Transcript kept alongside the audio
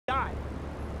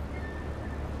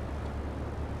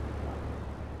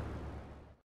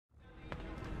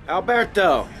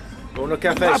Alberto! Uno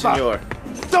café, Papa, senor.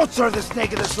 don't serve the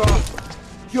snake in the straw.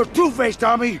 You're two-faced,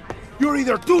 Tommy. You're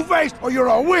either two-faced or you're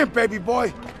a wimp, baby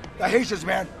boy. The Haitians,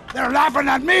 man, they're laughing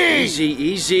at me. Easy,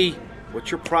 easy. What's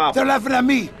your problem? They're laughing at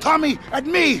me, Tommy, at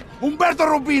me, Humberto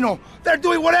Rubino. They're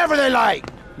doing whatever they like.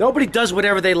 Nobody does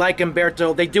whatever they like,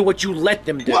 Humberto. They do what you let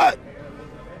them do. What?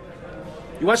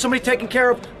 You want somebody taken care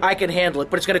of? I can handle it,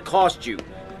 but it's gonna cost you.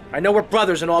 I know we're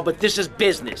brothers and all, but this is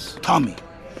business. Tommy,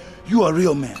 you a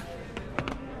real man.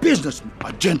 Businessman,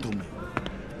 a gentleman.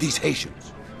 These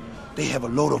Haitians, they have a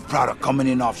load of product coming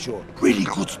in offshore. Really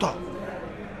good stuff.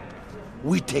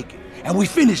 We take it, and we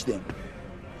finish them.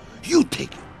 You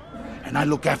take it, and I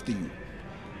look after you.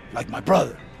 Like my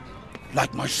brother,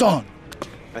 like my son.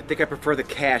 I think I prefer the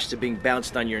cash to being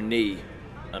bounced on your knee,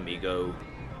 amigo.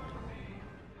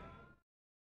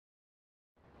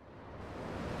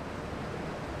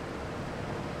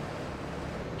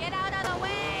 Get out of the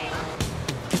way!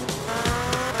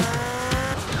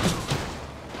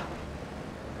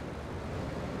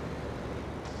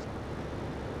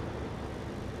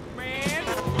 Man!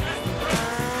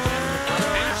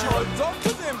 And sure talk to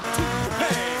them too,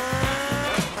 hey!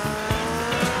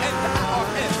 And the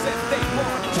IRS says they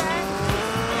want tax.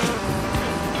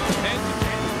 And you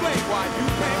can't explain why you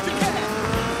paid your cash.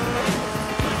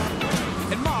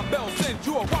 And my bell sends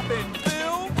you a whopping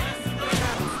bill.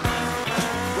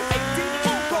 With 18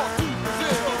 phone calls to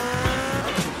Brazil.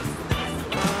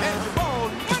 And you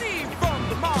borrowed money from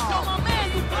the mob.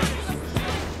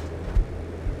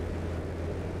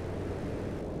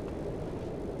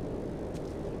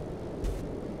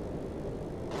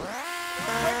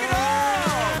 Break it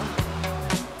up!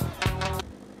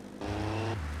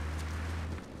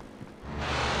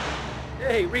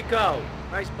 Hey, Rico.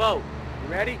 Nice boat.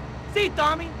 You ready? See,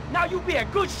 Tommy, now you be a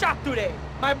good shot today.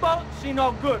 My boat, she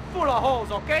no good, full of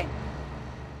holes, okay?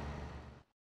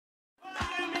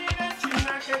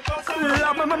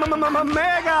 La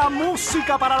mega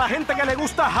música para la gente que le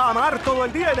gusta jamar todo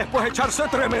el día y después echarse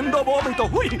tremendo vómito.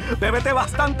 Uy, bébete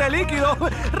bastante líquido.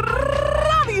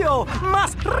 Radio,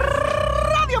 más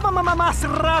radio, más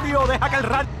radio. Deja que el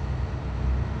radio.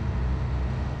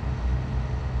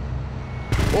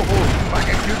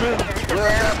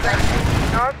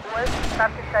 Northwest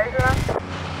 36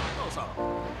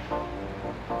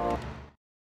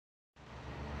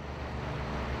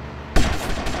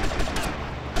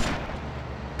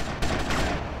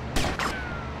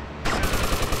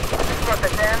 Respond to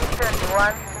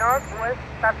 1021 Northwest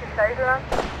 36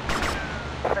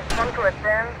 Respond to a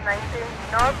 1019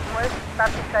 Northwest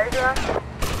 36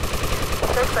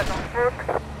 Suspect on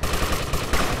foot.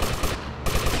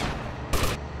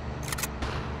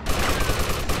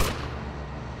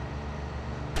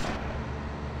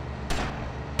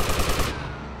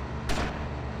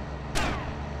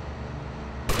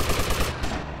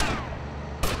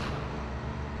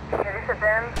 There is a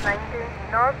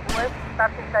 1019 Northwest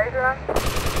 36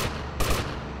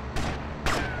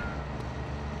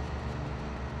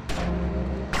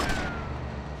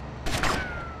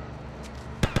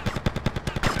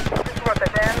 This was a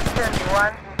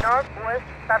 1021 Northwest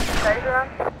 36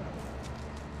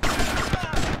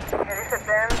 There is a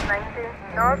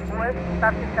 1019 Northwest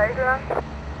 36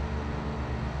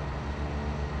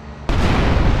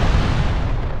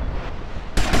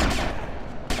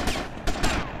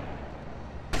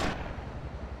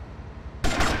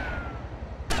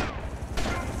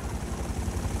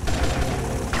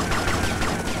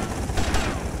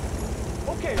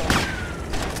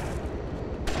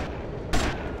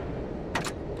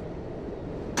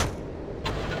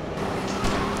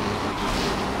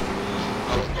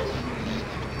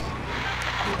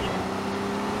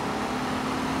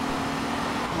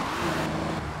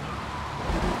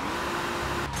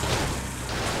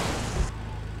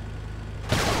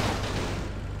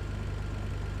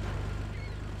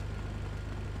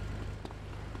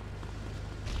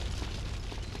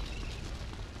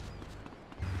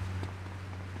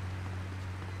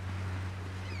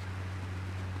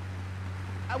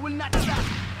 I will not stop.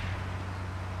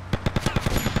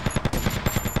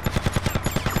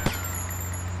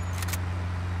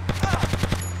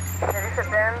 There is a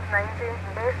 1019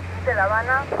 East de La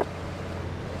Habana.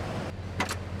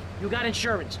 You got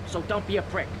insurance, so don't be a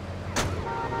prick.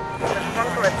 Respond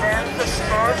to a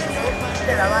 1024 East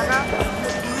de La Habana.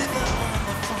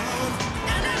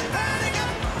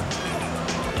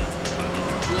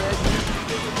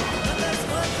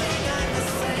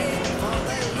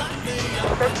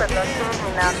 Suspect on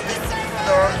terminal.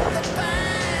 Door